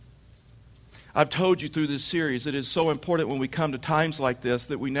I've told you through this series, it is so important when we come to times like this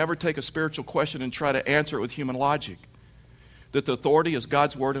that we never take a spiritual question and try to answer it with human logic. That the authority is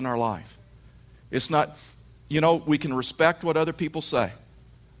God's word in our life. It's not, we can respect what other people say,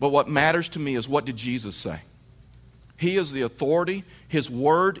 but what matters to me is what did Jesus say? He is the authority. His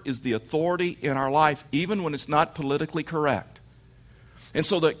word is the authority in our life, even when it's not politically correct. And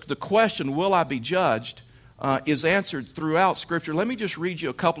so the question, will I be judged, is answered throughout Scripture. Let me just read you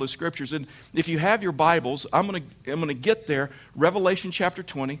a couple of scriptures. And if you have your Bibles, I'm going to get there. Revelation chapter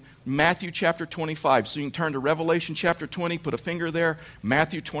 20, Matthew chapter 25. So you can turn to Revelation chapter 20, put a finger there.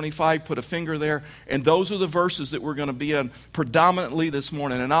 Matthew 25, put a finger there. And those are the verses that we're going to be in predominantly this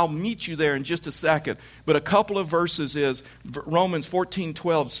morning. And I'll meet you there in just a second. But a couple of verses is, Romans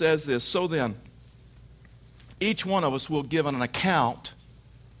 14:12 says this, so then, each one of us will give an account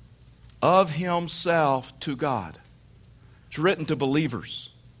of himself to God. It's written to believers.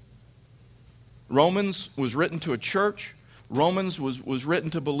 Romans was written to a church. Romans was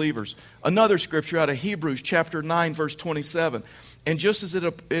written to believers. Another scripture out of Hebrews chapter 9 verse 27. And just as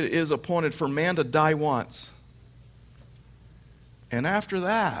it is appointed for man to die once, and after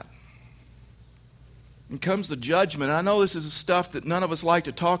that comes the judgment. I know this is stuff that none of us like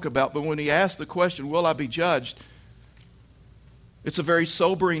to talk about, but when he asks the question, will I be judged? It's a very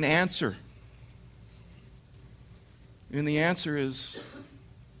sobering answer. And the answer is,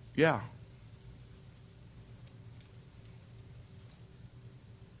 yeah.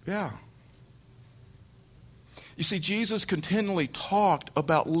 Yeah. You see, Jesus continually talked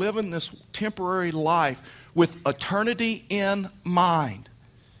about living this temporary life with eternity in mind.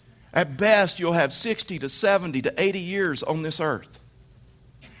 At best, you'll have 60 to 70 to 80 years on this earth.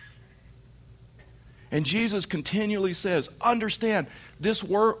 And Jesus continually says, understand, this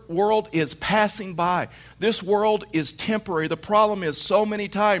world is passing by. This world is temporary. The problem is so many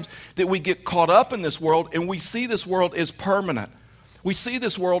times that we get caught up in this world and we see this world as permanent. We see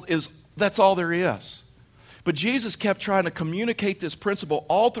this world as that's all there is. But Jesus kept trying to communicate this principle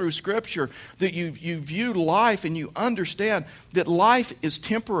all through Scripture that you view life and you understand that life is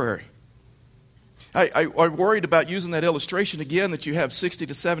temporary. I worried about using that illustration again that you have 60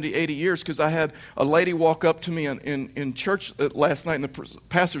 to 70, 80 years because I had a lady walk up to me in church last night in the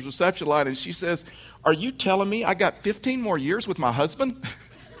pastor's reception line and she says, are you telling me I got 15 more years with my husband?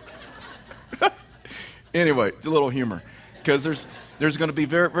 Anyway, a little humor because there's going to be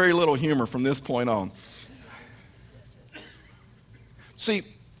very, very little humor from this point on. See,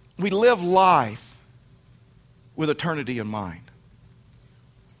 we live life with eternity in mind.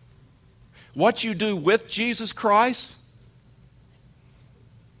 What you do with Jesus Christ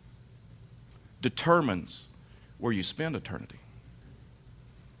determines where you spend eternity.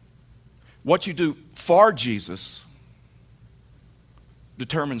 What you do for Jesus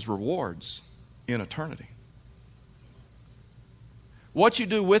determines rewards in eternity. What you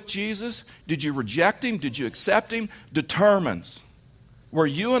do with Jesus, did you reject Him, did you accept Him, determines where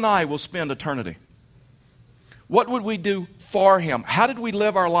you and I will spend eternity. What would we do for Him? How did we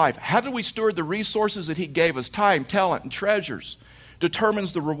live our life? How did we steward the resources that He gave us, time, talent, and treasures?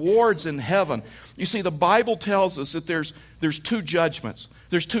 Determines the rewards in heaven. You see, the Bible tells us that there's two judgments.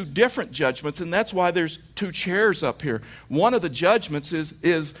 There's two different judgments, and that's why there's two chairs up here. One of the judgments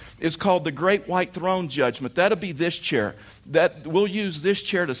is called the Great White Throne Judgment. That'll be this chair. That we'll use this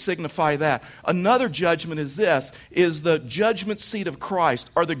chair to signify that. Another judgment is the judgment seat of Christ,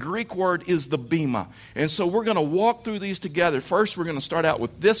 or the Greek word is the bema. And so we're going to walk through these together. First, we're going to start out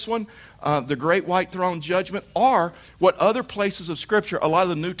with this one, the Great White Throne Judgment, or what other places of Scripture, a lot of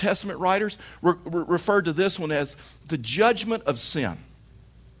the New Testament writers referred to this one as the judgment of sin.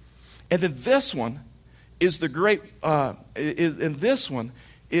 And then this one is the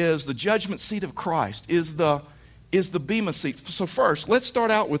the judgment seat of Christ, is the bema seat. So first, let's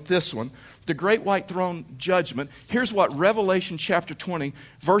start out with this one, the Great White Throne Judgment. Here's what Revelation chapter 20,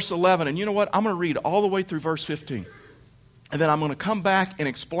 verse 11, and you know what? I'm going to read all the way through verse 15. And then I'm going to come back and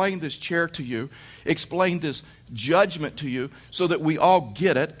explain this chair to you, explain this judgment to you so that we all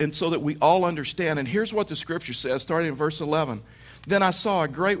get it and so that we all understand. And here's what the Scripture says, starting in verse 11. Then I saw a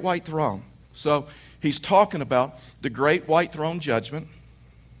great white throne. So he's talking about the Great White Throne Judgment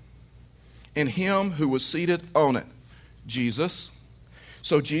and Him who was seated on it, Jesus.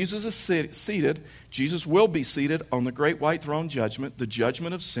 So Jesus is seated. Jesus will be seated on the Great White Throne Judgment, the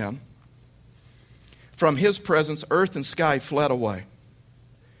judgment of sin. From His presence, earth and sky fled away,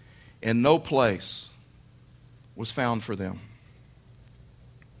 and no place was found for them.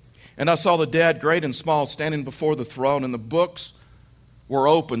 And I saw the dead, great and small, standing before the throne, and the books were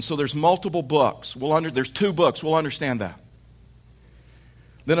open. So there's multiple books. There's two books. We'll understand that.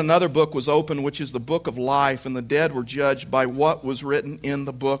 Then another book was opened, which is the book of life, and the dead were judged by what was written in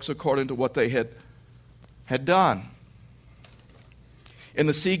the books according to what they had done. And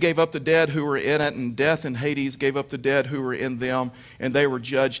the sea gave up the dead who were in it, and death and Hades gave up the dead who were in them, and they were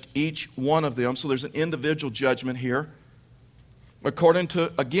judged, each one of them. So there's an individual judgment here, according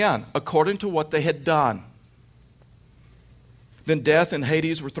to what they had done. Then death and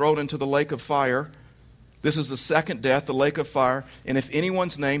Hades were thrown into the lake of fire. This is the second death, the lake of fire. And if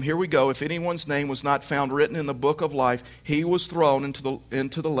anyone's name, here we go, if anyone's name was not found written in the book of life, he was thrown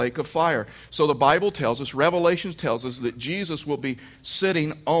into the lake of fire. So the Bible tells us, Revelation tells us that Jesus will be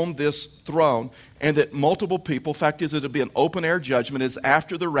sitting on this throne, and that multiple people, fact is it'll be an open air judgment, is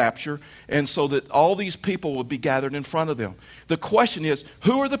after the rapture, and so that all these people will be gathered in front of them. The question is,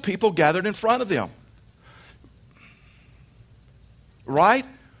 who are the people gathered in front of them? Right?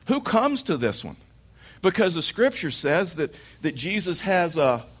 Who comes to this one? Because the Scripture says that Jesus has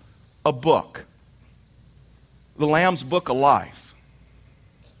a book, the Lamb's Book of Life,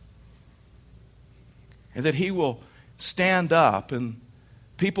 and that He will stand up and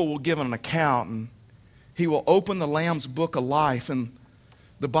people will give an account, and He will open the Lamb's Book of Life. And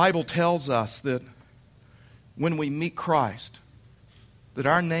the Bible tells us that when we meet Christ, that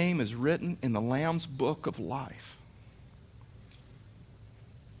our name is written in the Lamb's Book of Life.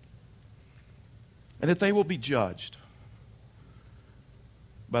 And that they will be judged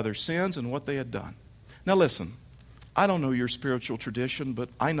by their sins and what they had done. Now listen, I don't know your spiritual tradition, but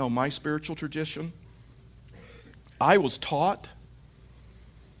I know my spiritual tradition. I was taught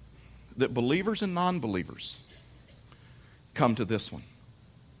that believers and non-believers come to this one.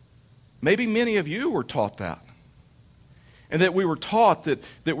 Maybe many of you were taught that. And that we were taught that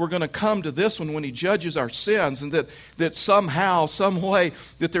we're going to come to this one when He judges our sins, and that somehow, some way,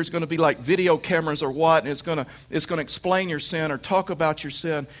 that there's going to be like video cameras or what, and it's going to explain your sin or talk about your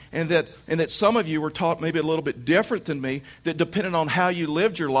sin, and that some of you were taught maybe a little bit different than me, that depending on how you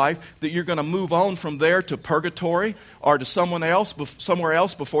lived your life, that you're going to move on from there to purgatory or to somewhere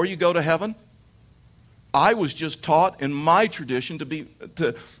else before you go to heaven. I was just taught in my tradition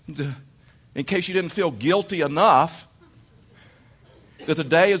to in case you didn't feel guilty enough, that the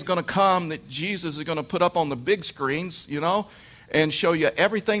day is going to come that Jesus is going to put up on the big screens, and show you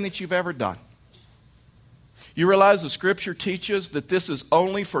everything that you've ever done. You realize the Scripture teaches that this is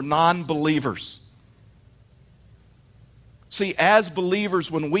only for non-believers. See, as believers,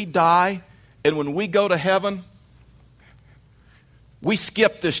 when we die and when we go to heaven, we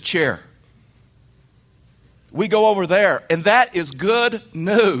skip this chair. We go over there, and that is good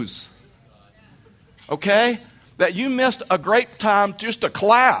news. Okay? That you missed a great time just to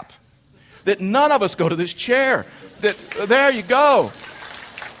clap. That none of us go to this chair. That there you go.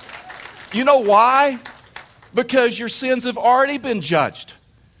 You know why? Because your sins have already been judged.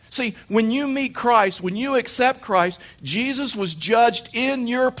 See, when you meet Christ, when you accept Christ, Jesus was judged in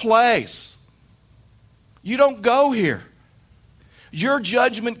your place. You don't go here. Your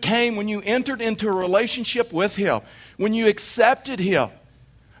judgment came when you entered into a relationship with Him. When you accepted Him.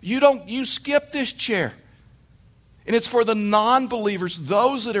 You skip this chair. And it's for the non-believers,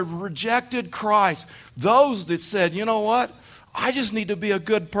 those that have rejected Christ, those that said, you know what, I just need to be a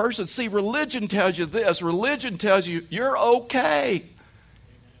good person. See, religion tells you this. Religion tells you you're okay.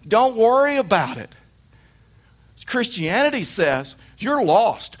 Don't worry about it. Christianity says you're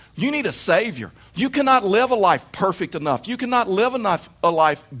lost. You need a Savior. You cannot live a life perfect enough. You cannot live a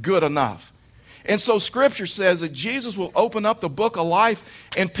life good enough. And so Scripture says that Jesus will open up the book of life,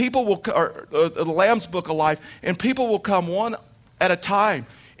 and people will, the Lamb's Book of Life, and people will come one at a time.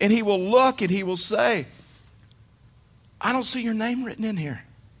 And He will look and He will say, I don't see your name written in here.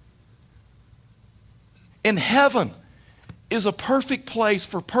 And heaven is a perfect place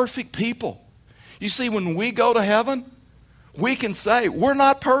for perfect people. You see, when we go to heaven, we can say, we're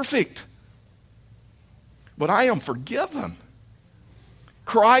not perfect, but I am forgiven.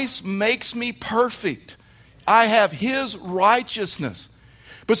 Christ makes me perfect. I have His righteousness.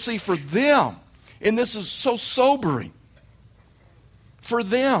 But see, for them, and this is so sobering, for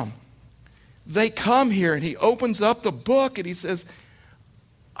them, they come here and He opens up the book and He says,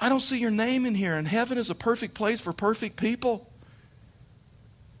 I don't see your name in here, and heaven is a perfect place for perfect people.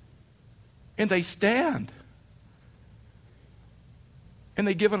 And they stand. And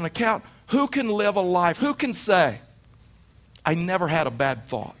they give an account. Who can live a life? Who can say, I never had a bad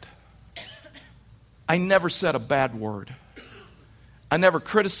thought. I never said a bad word. I never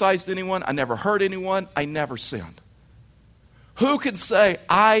criticized anyone. I never hurt anyone. I never sinned. Who can say,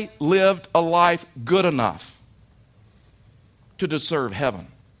 I lived a life good enough to deserve heaven?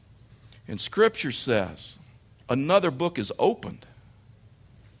 And Scripture says, another book is opened.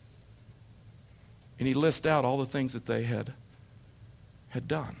 And he lists out all the things that they had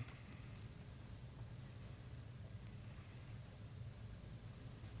done.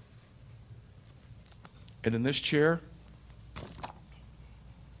 And in this chair,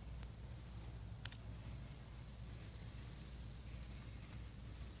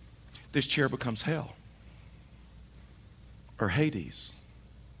 this chair becomes hell or Hades.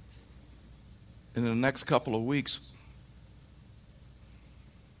 And in the next couple of weeks,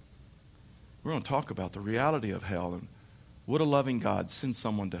 we're going to talk about the reality of hell and would a loving God send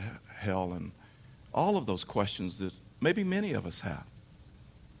someone to hell and all of those questions that maybe many of us have.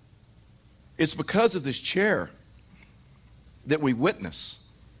 It's because of this chair that we witness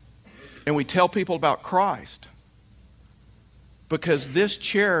and we tell people about Christ. Because this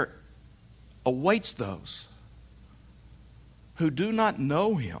chair awaits those who do not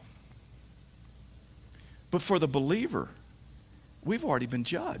know Him. But for the believer, we've already been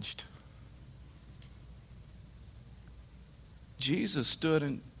judged. Jesus stood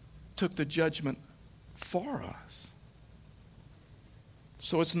and took the judgment for us.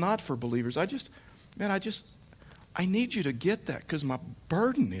 So it's not for believers. I need you to get that, because my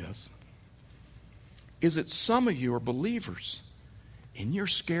burden is that some of you are believers and you're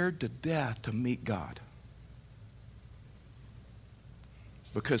scared to death to meet God.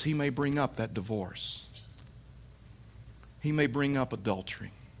 Because He may bring up that divorce. He may bring up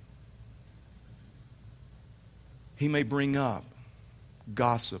adultery. He may bring up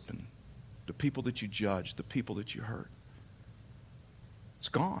gossip and the people that you judge, the people that you hurt. It's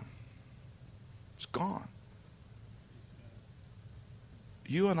gone. It's gone.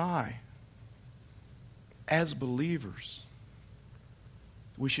 You and I, as believers,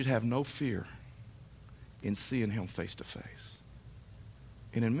 we should have no fear in seeing Him face to face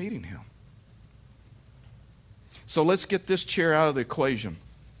and in meeting Him. So let's get this chair out of the equation.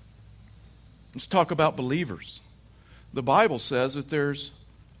 Let's talk about believers. The Bible says that there's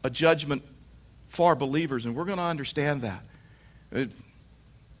a judgment for believers, and we're going to understand that.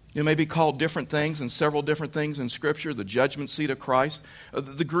 It may be called different things and several different things in Scripture, the judgment seat of Christ.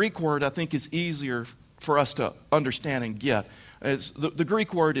 The Greek word, I think, is easier for us to understand and get. The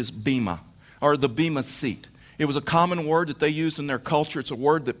Greek word is bema, or the bema seat. It was a common word that they used in their culture. It's a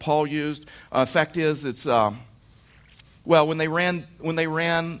word that Paul used. Fact is, it's when they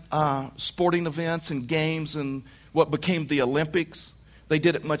ran sporting events and games and what became the Olympics, they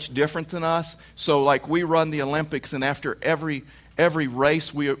did it much different than us. So, like, we run the Olympics, and after every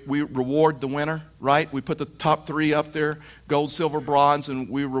race, we reward the winner, right? We put the top 3 up there, gold, silver, bronze, and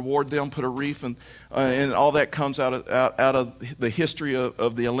we reward them, put a wreath, and all that comes out of the history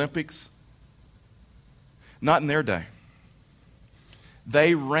of the Olympics. Not in their day.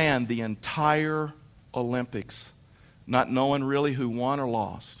 They ran the entire Olympics, not knowing really who won or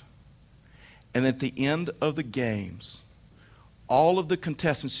lost. And at the end of the games, all of the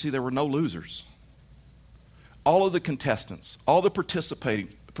contestants, see, there were no losers. All of the contestants, all the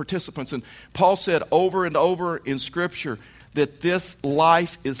participants, and Paul said over and over in Scripture that this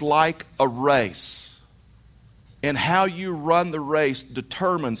life is like a race. And how you run the race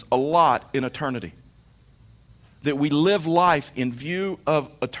determines a lot in eternity. That we live life in view of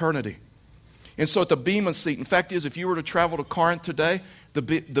eternity. And so at the bema seat, in fact is, if you were to travel to Corinth today, the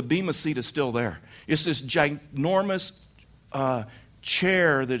bema seat is still there. It's this ginormous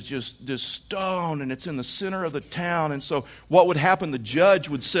chair that's just this stone, and it's in the center of the town. And so what would happen, the judge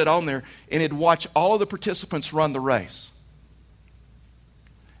would sit on there and he'd watch all of the participants run the race.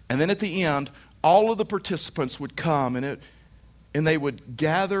 And then at the end, all of the participants would come and they would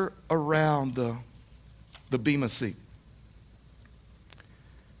gather around the bema seat.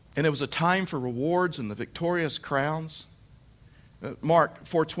 And it was a time for rewards and the victorious crowns. Mark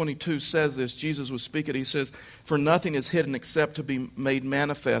 4:22 says this. Jesus was speaking. He says, "For nothing is hidden except to be made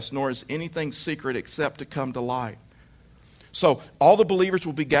manifest, nor is anything secret except to come to light." So all the believers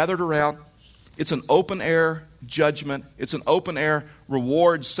will be gathered around. It's an open-air judgment. It's an open-air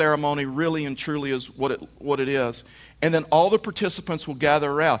reward ceremony, really and truly is what it is. And then all the participants will gather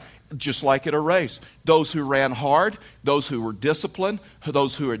around, just like at a race. Those who ran hard, those who were disciplined,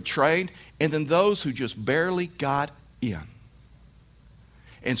 those who had trained, and then those who just barely got in.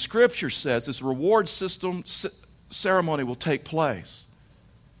 And Scripture says this reward system ceremony will take place.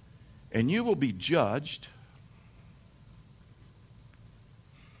 And you will be judged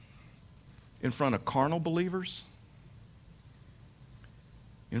in front of carnal believers,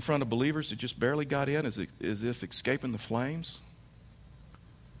 in front of believers that just barely got in as if escaping the flames.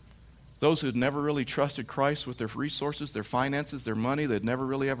 Those who had never really trusted Christ with their resources, their finances, their money, they'd never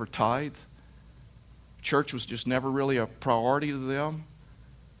really ever tithed. Church was just never really a priority to them.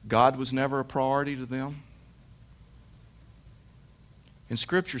 God was never a priority to them. And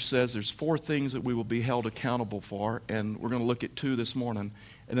Scripture says there's 4 things that we will be held accountable for, and we're going to look at 2 this morning.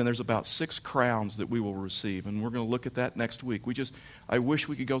 And then there's about 6 crowns that we will receive, and we're going to look at that next week. I wish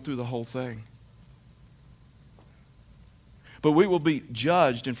we could go through the whole thing. But we will be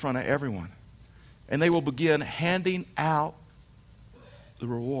judged in front of everyone, and they will begin handing out the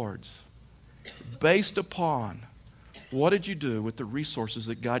rewards based upon what did you do with the resources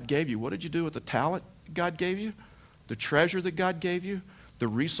that God gave you? What did you do with the talent God gave you? The treasure that God gave you? The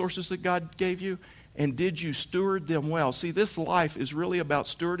resources that God gave you? And did you steward them well? See, this life is really about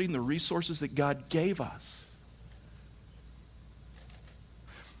stewarding the resources that God gave us.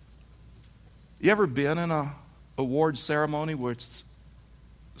 You ever been in an award ceremony where it's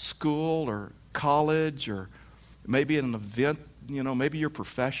school or college or maybe an event, maybe your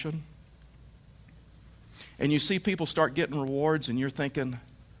profession? And you see people start getting rewards and you're thinking,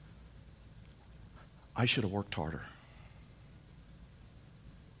 I should have worked harder.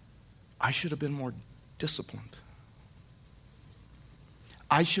 I should have been more disciplined.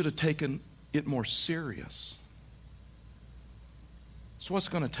 I should have taken it more serious. So what's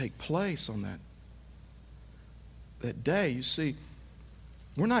going to take place on that day? You see,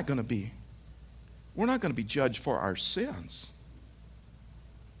 we're not going to be judged for our sins.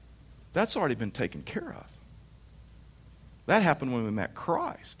 That's already been taken care of. That happened when we met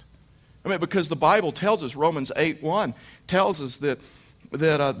Christ. Because the Bible tells us, Romans 8:1 tells us that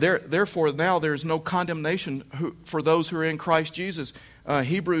therefore now there is no condemnation for those who are in Christ Jesus.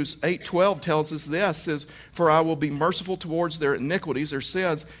 Hebrews 8:12 tells us this, says, for I will be merciful towards their iniquities, their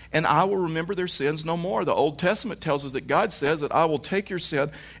sins, and I will remember their sins no more. The Old Testament tells us that God says that I will take your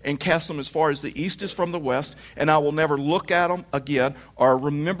sin and cast them as far as the east is from the west, and I will never look at them again or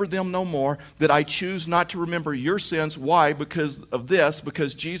remember them no more, that I choose not to remember your sins. Why? Because of this,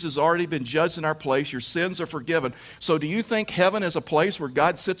 because Jesus has already been judged in our place. Your sins are forgiven. So do you think heaven is a place where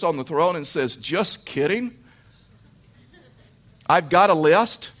God sits on the throne and says, just kidding? I've got a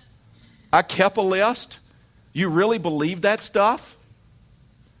list. I kept a list. You really believe that stuff?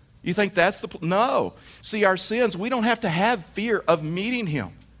 You think that's no. See, our sins, we don't have to have fear of meeting Him.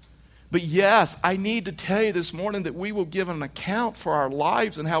 But yes, I need to tell you this morning that we will give an account for our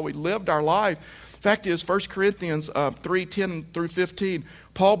lives and how we lived our life. Fact is, 1 Corinthians 3:10 through 15,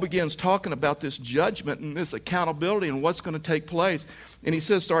 Paul begins talking about this judgment and this accountability and what's going to take place. And he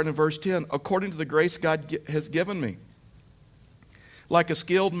says, starting in verse 10, according to the grace God has given me, like a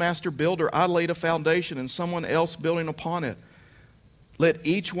skilled master builder, I laid a foundation and someone else building upon it. Let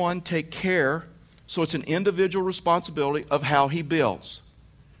each one take care, so it's an individual responsibility of how he builds.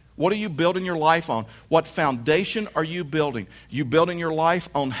 What are you building your life on? What foundation are you building? You building your life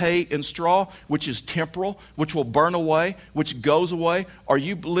on hay and straw, which is temporal, which will burn away, which goes away? Are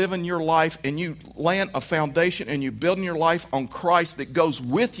you living your life and you laying a foundation and you building your life on Christ that goes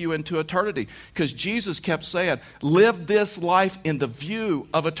with you into eternity? Because Jesus kept saying, live this life in the view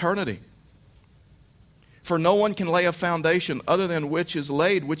of eternity. For no one can lay a foundation other than which is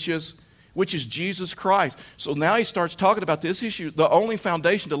laid, which is Jesus Christ. So now he starts talking about this issue. The only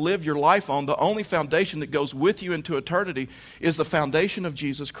foundation to live your life on, the only foundation that goes with you into eternity is the foundation of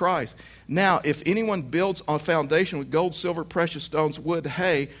Jesus Christ. Now, if anyone builds on a foundation with gold, silver, precious stones, wood,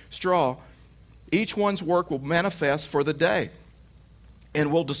 hay, straw, each one's work will manifest for the day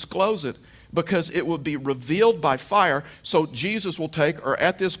and will disclose it, because it will be revealed by fire. So Jesus will take, or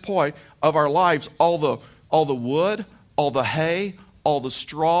at this point of our lives, all the wood, all the hay, all the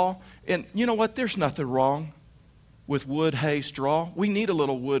straw. And you know what? There's nothing wrong with wood, hay, straw. We need a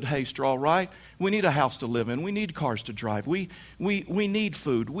little wood, hay, straw, right? We need a house to live in. We need cars to drive. We need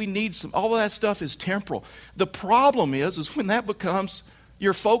food. We need all of that stuff is temporal. The problem is when that becomes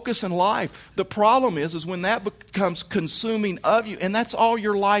your focus in life. The problem is when that becomes consuming of you, and that's all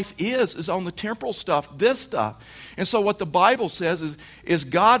your life is on the temporal stuff, this stuff. And so what the Bible says is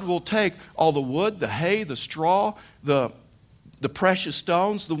God will take all the wood, the hay, the straw, the precious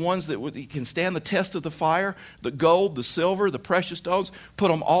stones, the ones that can stand the test of the fire, the gold, the silver, the precious stones,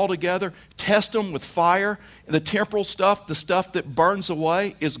 put them all together, test them with fire. The temporal stuff, the stuff that burns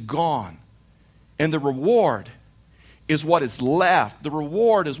away, is gone. And the reward is what is left. The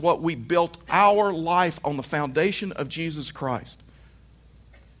reward is what we built our life on, the foundation of Jesus Christ.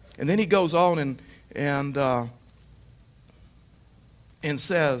 And then he goes on and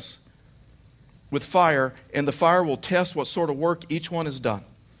says, with fire, and the fire will test what sort of work each one has done.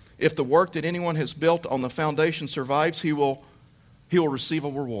 If the work that anyone has built on the foundation survives, he will receive a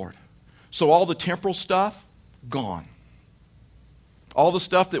reward. So all the temporal stuff, gone. All the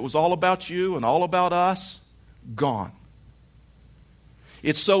stuff that was all about you and all about us, gone.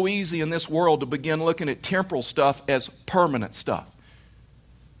 It's so easy in this world to begin looking at temporal stuff as permanent stuff.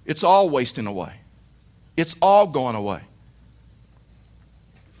 It's all wasting away. It's all going away.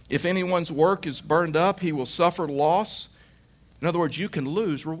 If anyone's work is burned up, he will suffer loss. In other words, you can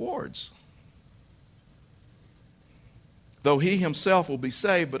lose rewards. Though he himself will be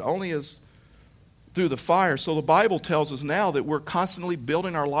saved, but only as through the fire. So the Bible tells us now that we're constantly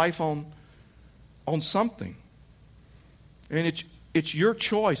building our life on something. And it's your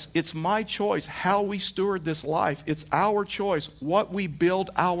choice. It's my choice how we steward this life. It's our choice what we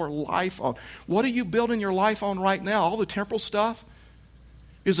build our life on. What are you building your life on right now? All the temporal stuff?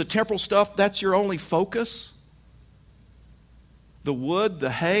 Is the temporal stuff, that's your only focus? The wood, the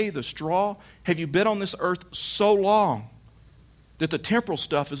hay, the straw? Have you been on this earth so long that the temporal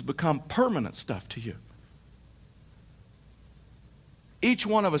stuff has become permanent stuff to you? Each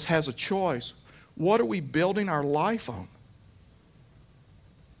one of us has a choice. What are we building our life on?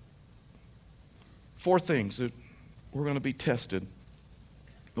 4 things that we're going to be tested.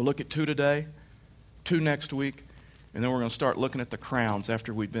 We'll look at 2 today, 2 next week, and then we're going to start looking at the crowns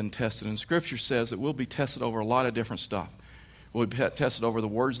after we've been tested. And Scripture says that we'll be tested over a lot of different stuff. We'll be tested over the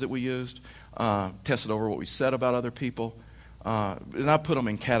words that we used, tested over what we said about other people. And I put them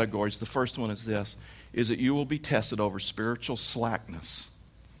in categories. The first one is this, is that you will be tested over spiritual slackness.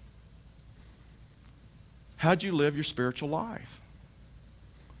 How'd you live your spiritual life?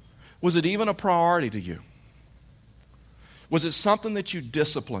 Was it even a priority to you? Was it something that you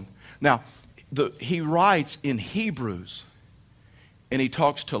disciplined? Now, he writes in Hebrews, and he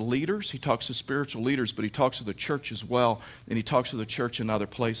talks to leaders, he talks to spiritual leaders, but he talks to the church as well, and he talks to the church in other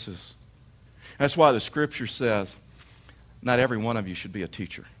places. That's why the Scripture says, not every one of you should be a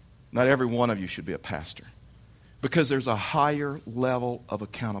teacher. Not every one of you should be a pastor. Because there's a higher level of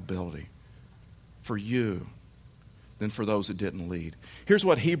accountability for you than for those that didn't lead. Here's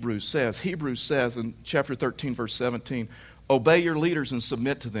what Hebrews says. Hebrews says in chapter 13, verse 17, obey your leaders and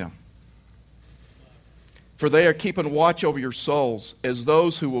submit to them. For they are keeping watch over your souls as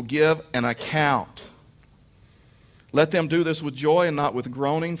those who will give an account. Let them do this with joy and not with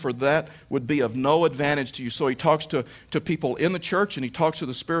groaning, for that would be of no advantage to you. So he talks to people in the church and he talks to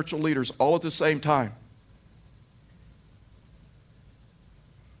the spiritual leaders all at the same time.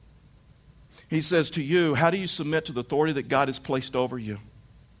 He says to you, how do you submit to the authority that God has placed over you?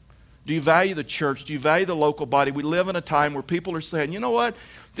 Do you value the church? Do you value the local body? We live in a time where people are saying, you know what,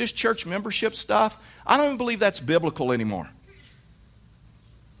 this church membership stuff, I don't even believe that's biblical anymore.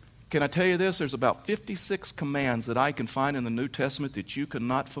 Can I tell you this? There's about 56 commands that I can find in the New Testament that you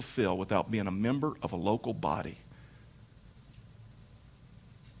cannot fulfill without being a member of a local body.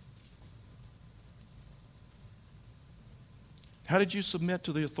 How did you submit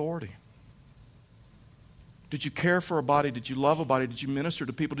to the authority? Did you care for a body? Did you love a body? Did you minister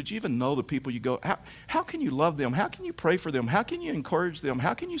to people? Did you even know the people you go? How can you love them? How can you pray for them? How can you encourage them?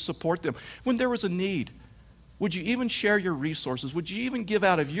 How can you support them when there was a need? Would you even share your resources? Would you even give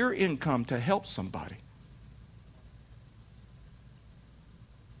out of your income to help somebody?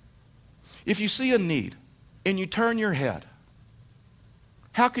 If you see a need and you turn your head,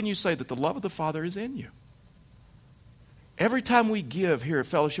 how can you say that the love of the Father is in you? Every time we give here at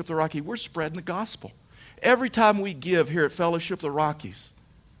Fellowship of the Rockies, we're spreading the gospel. Every time we give here at Fellowship of the Rockies,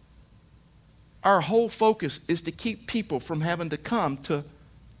 our whole focus is to keep people from having to come to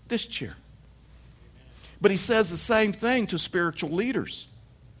this chair. But he says the same thing to spiritual leaders,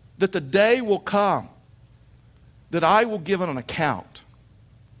 that the day will come that I will give an account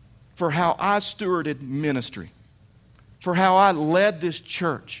for how I stewarded ministry, for how I led this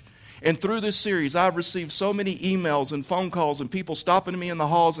church. And through this series, I've received so many emails and phone calls and people stopping me in the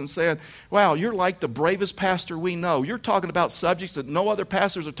halls and saying, wow, you're like the bravest pastor we know. You're talking about subjects that no other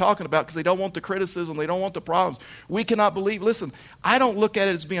pastors are talking about because they don't want the criticism, they don't want the problems. We cannot believe. Listen, I don't look at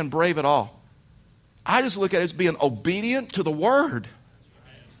it as being brave at all. I just look at it as being obedient to the Word.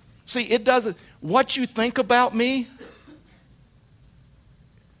 See, it doesn't, what you think about me,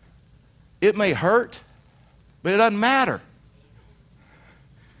 it may hurt, but it doesn't matter.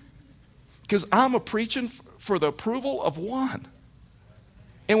 Because I'm preaching for the approval of one.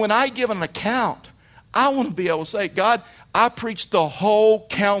 And when I give an account, I want to be able to say, God, I preached the whole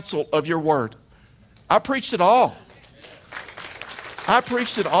counsel of your word. I preached it all. I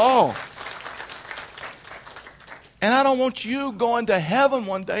preached it all. And I don't want you going to heaven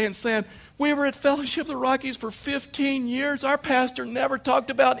one day and saying, we were at Fellowship of the Rockies for 15 years. Our pastor never talked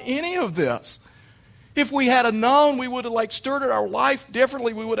about any of this. If we had known, we would have stewarded our life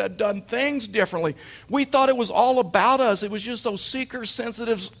differently. We would have done things differently. We thought it was all about us. It was just those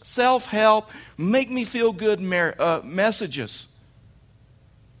seeker-sensitive, self-help, make-me-feel-good messages.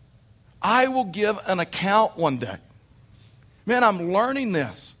 I will give an account one day. Man, I'm learning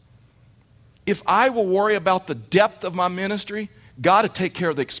this. If I will worry about the depth of my ministry, God will take care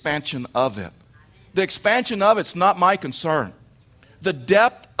of the expansion of it. The expansion of it's not my concern. The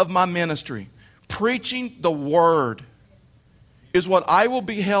depth of my ministry, preaching the Word, is what I will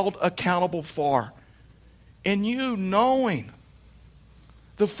be held accountable for. And you knowing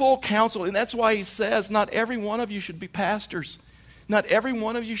the full counsel, and that's why he says not every one of you should be pastors. Not every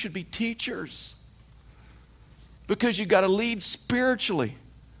one of you should be teachers. Because you got to lead spiritually.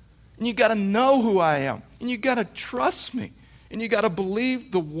 And you got to know who I am. And you got to trust me. And you got to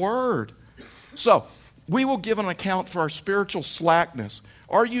believe the Word. So, we will give an account for our spiritual slackness.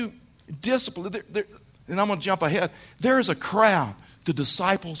 Are you disciplined? And I'm going to jump ahead. There is a crown, the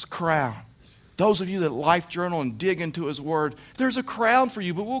disciples' crown. Those of you that life journal and dig into His Word, there's a crown for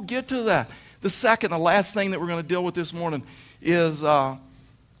you, but we'll get to that. The last thing that we're going to deal with this morning is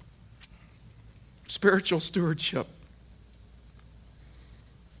spiritual stewardship.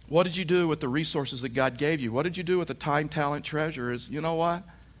 What did you do with the resources that God gave you? What did you do with the time, talent, treasure? You know what?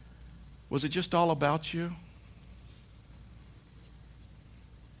 Was it just all about you?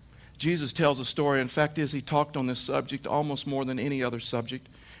 Jesus tells a story. In fact, He talked on this subject almost more than any other subject.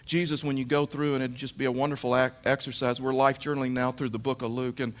 Jesus, when you go through, and it'd just be a wonderful exercise, we're life journaling now through the book of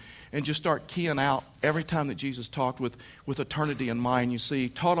Luke, and just start keying out every time that Jesus talked with eternity in mind. You see, He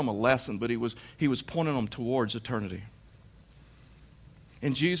taught them a lesson, but He was pointing them towards eternity.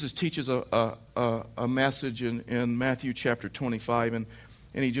 And Jesus teaches a message in Matthew chapter 25, and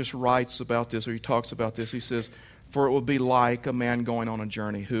He just writes about this, or He talks about this. He says, "For it will be like a man going on a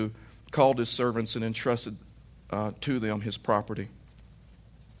journey who called his servants and entrusted to them his property.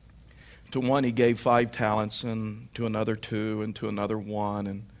 To one he gave 5 talents, and to another 2, and to another 1,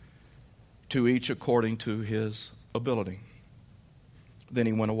 and to each according to his ability. Then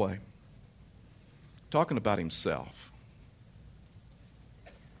he went away." Talking about himself.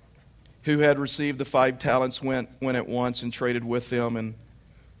 Who had received the 5 talents went at once and traded with them, and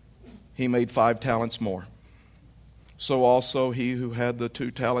he made 5 talents more. So also he who had the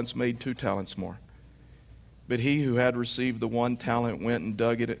 2 talents made 2 talents more. But he who had received the 1 talent went and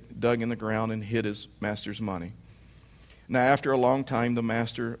dug in the ground and hid his master's money. Now after a long time the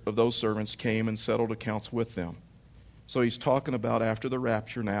master of those servants came and settled accounts with them. So he's talking about after the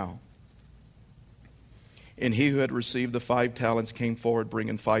rapture now. And he who had received the 5 talents came forward,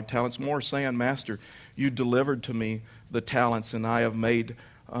 bringing 5 talents more, saying, "Master, you delivered to me the talents, and I have made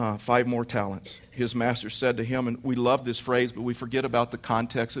 5 more talents." His master said to him, and we love this phrase, but we forget about the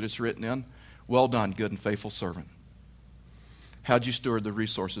context that it's written in, "Well done, good and faithful servant." How'd you steward the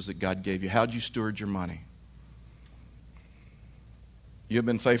resources that God gave you? How'd you steward your money? You've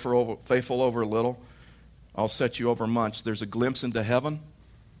been faithful over a little. I'll set you over much. There's a glimpse into heaven.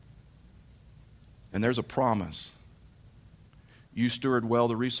 And there's a promise. You steward well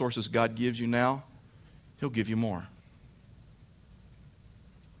the resources God gives you now, He'll give you more.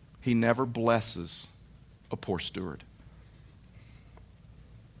 He never blesses a poor steward.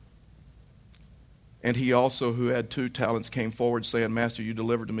 And he also, who had 2 talents, came forward, saying, "Master, you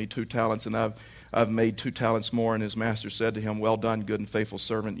delivered to me 2 talents, and I've made 2 talents more." And his master said to him, "Well done, good and faithful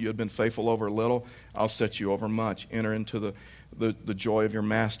servant. You have been faithful over a little. I'll set you over much. Enter into the joy of your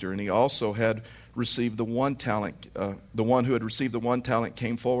master." And he also had received the 1 talent. The one who had received the 1 talent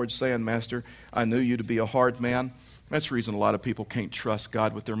came forward, saying, "Master, I knew you to be a hard man." That's the reason a lot of people can't trust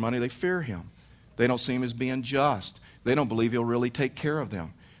God with their money. They fear Him. They don't see Him as being just. They don't believe He'll really take care of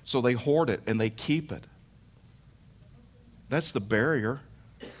them. So they hoard it and they keep it. That's the barrier.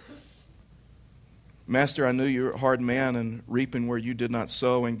 "Master, I knew you were a hard man, and reaping where you did not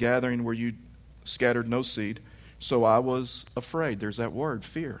sow, and gathering where you scattered no seed. So I was afraid." There's that word,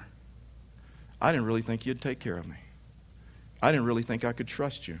 fear. I didn't really think you'd take care of me. I didn't really think I could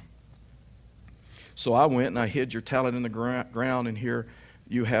trust you. "So I went and I hid your talent in the ground, and here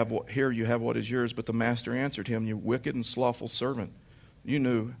you have what is yours." But the master answered him, "You wicked and slothful servant. You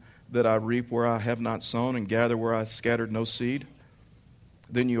knew that I reap where I have not sown, and gather where I scattered no seed.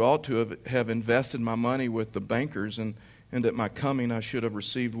 Then you ought to have invested my money with the bankers, and at my coming I should have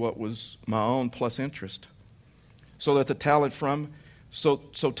received what was my own plus interest. So take the talent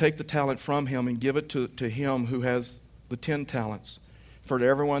from him and give it to him who has the 10 talents. For to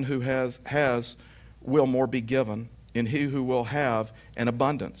everyone who has will more be given, and he who will have an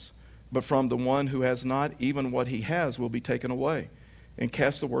abundance. But from the one who has not, even what he has will be taken away. And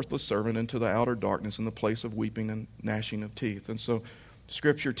cast the worthless servant into the outer darkness, in the place of weeping and gnashing of teeth." And so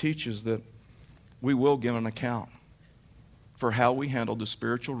Scripture teaches that we will give an account for how we handled the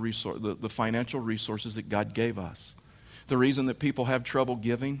spiritual resource, the financial resources that God gave us. The reason that people have trouble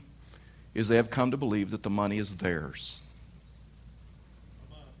giving is they have come to believe that the money is theirs.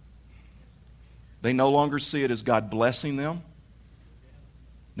 They no longer see it as God blessing them.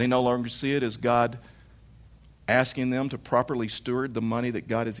 They no longer see it as God asking them to properly steward the money that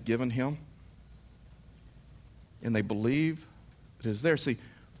God has given him. And they believe it is theirs. See,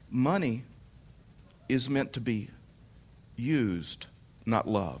 money is meant to be used, not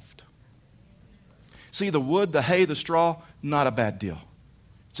loved. See, the wood, the hay, the straw, not a bad deal.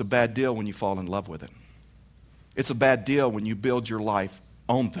 It's a bad deal when you fall in love with it. It's a bad deal when you build your life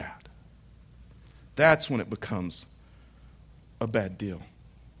on that. That's when it becomes a bad deal.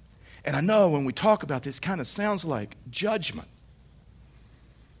 And I know when we talk about this, it kind of sounds like judgment.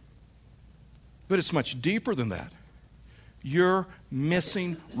 But it's much deeper than that. You're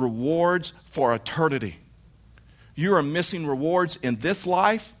missing rewards for eternity. You are missing rewards in this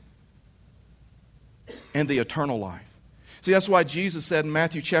life and the eternal life. See, that's why Jesus said in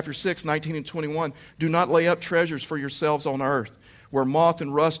Matthew chapter 6, 19 and 21, do not lay up treasures for yourselves on earth, where moth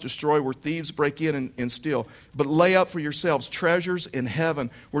and rust destroy, where thieves break in and steal. But lay up for yourselves treasures in heaven,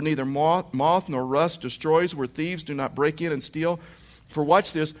 where neither moth nor rust destroys, where thieves do not break in and steal. For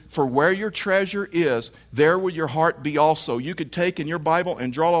watch this, for where your treasure is, there will your heart be also. You could take in your Bible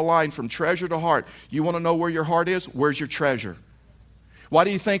and draw a line from treasure to heart. You want to know where your heart is? Where's your treasure? Why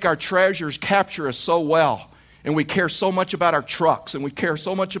do you think our treasures capture us so well? And we care so much about our trucks, and we care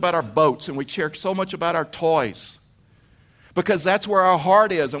so much about our boats, and we care so much about our toys. Because that's where our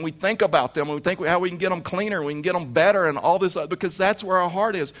heart is, and we think about them, and we think how we can get them cleaner, we can get them better, and all this, because that's where our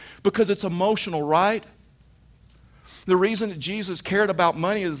heart is. Because it's emotional, right? The reason that Jesus cared about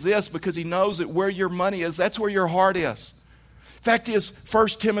money is this, because he knows that where your money is, that's where your heart is. Fact is, 1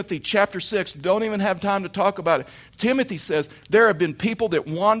 Timothy chapter 6, don't even have time to talk about it. Timothy says, there have been people that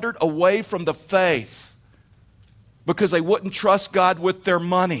wandered away from the faith because they wouldn't trust God with their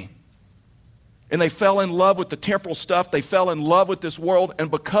money. And they fell in love with the temporal stuff. They fell in love with this world. And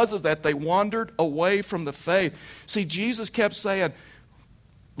because of that, they wandered away from the faith. See, Jesus kept saying,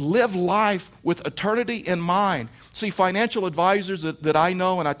 live life with eternity in mind. See, financial advisors that I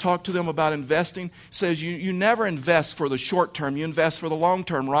know, and I talk to them about investing, says you never invest for the short term. You invest for the long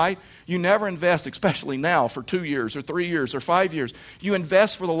term, right? You never invest, especially now, for 2 years or 3 years or 5 years. You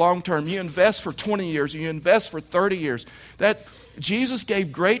invest for the long term. You invest for 20 years. You invest for 30 years. Jesus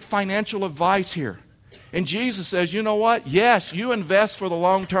gave great financial advice here. And Jesus says, you know what? Yes, you invest for the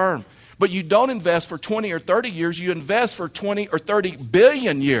long term. But you don't invest for 20 or 30 years. You invest for 20 or 30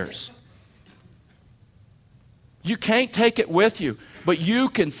 billion years. You can't take it with you, but you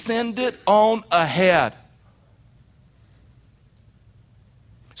can send it on ahead.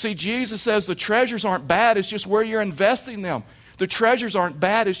 See, Jesus says the treasures aren't bad. It's just where you're investing them. The treasures aren't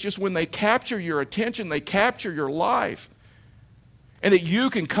bad. It's just when they capture your attention, they capture your life. And that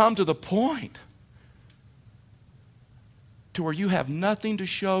you can come to the point to where you have nothing to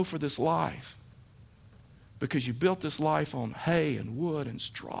show for this life because you built this life on hay and wood and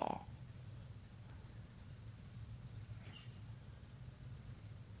straw.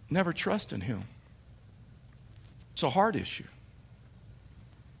 Never trust in him. It's a heart issue.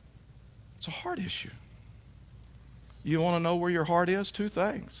 It's a heart issue. You want to know where your heart is? 2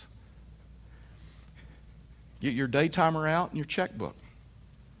 things. Get your daytimer out and your checkbook.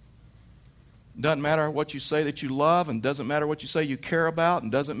 Doesn't matter what you say that you love, and doesn't matter what you say you care about,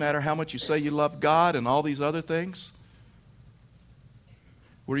 and doesn't matter how much you say you love God and all these other things.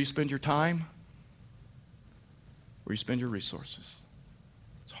 Where do you spend your time? Where do you spend your resources?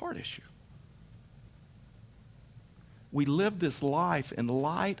 It's a heart issue. We live this life in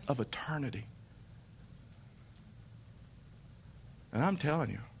light of eternity. And I'm telling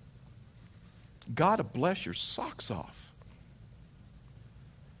you, God will bless your socks off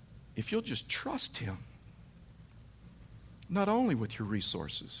if you'll just trust him, not only with your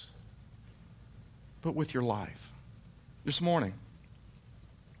resources, but with your life. This morning,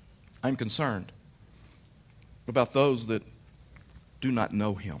 I'm concerned about those that do not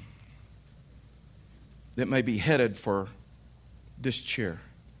know him, that may be headed for this chair.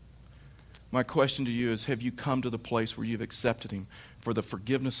 My question to you is, have you come to the place where you've accepted him for the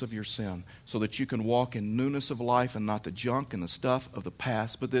forgiveness of your sin so that you can walk in newness of life and not the junk and the stuff of the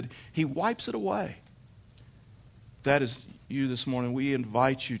past, but that he wipes it away? If that is you this morning, we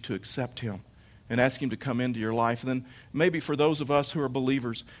invite you to accept him and ask him to come into your life. And then maybe for those of us who are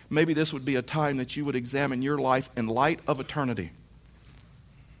believers, maybe this would be a time that you would examine your life in light of eternity.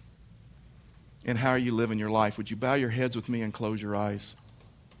 And how are you living your life? Would you bow your heads with me and close your eyes?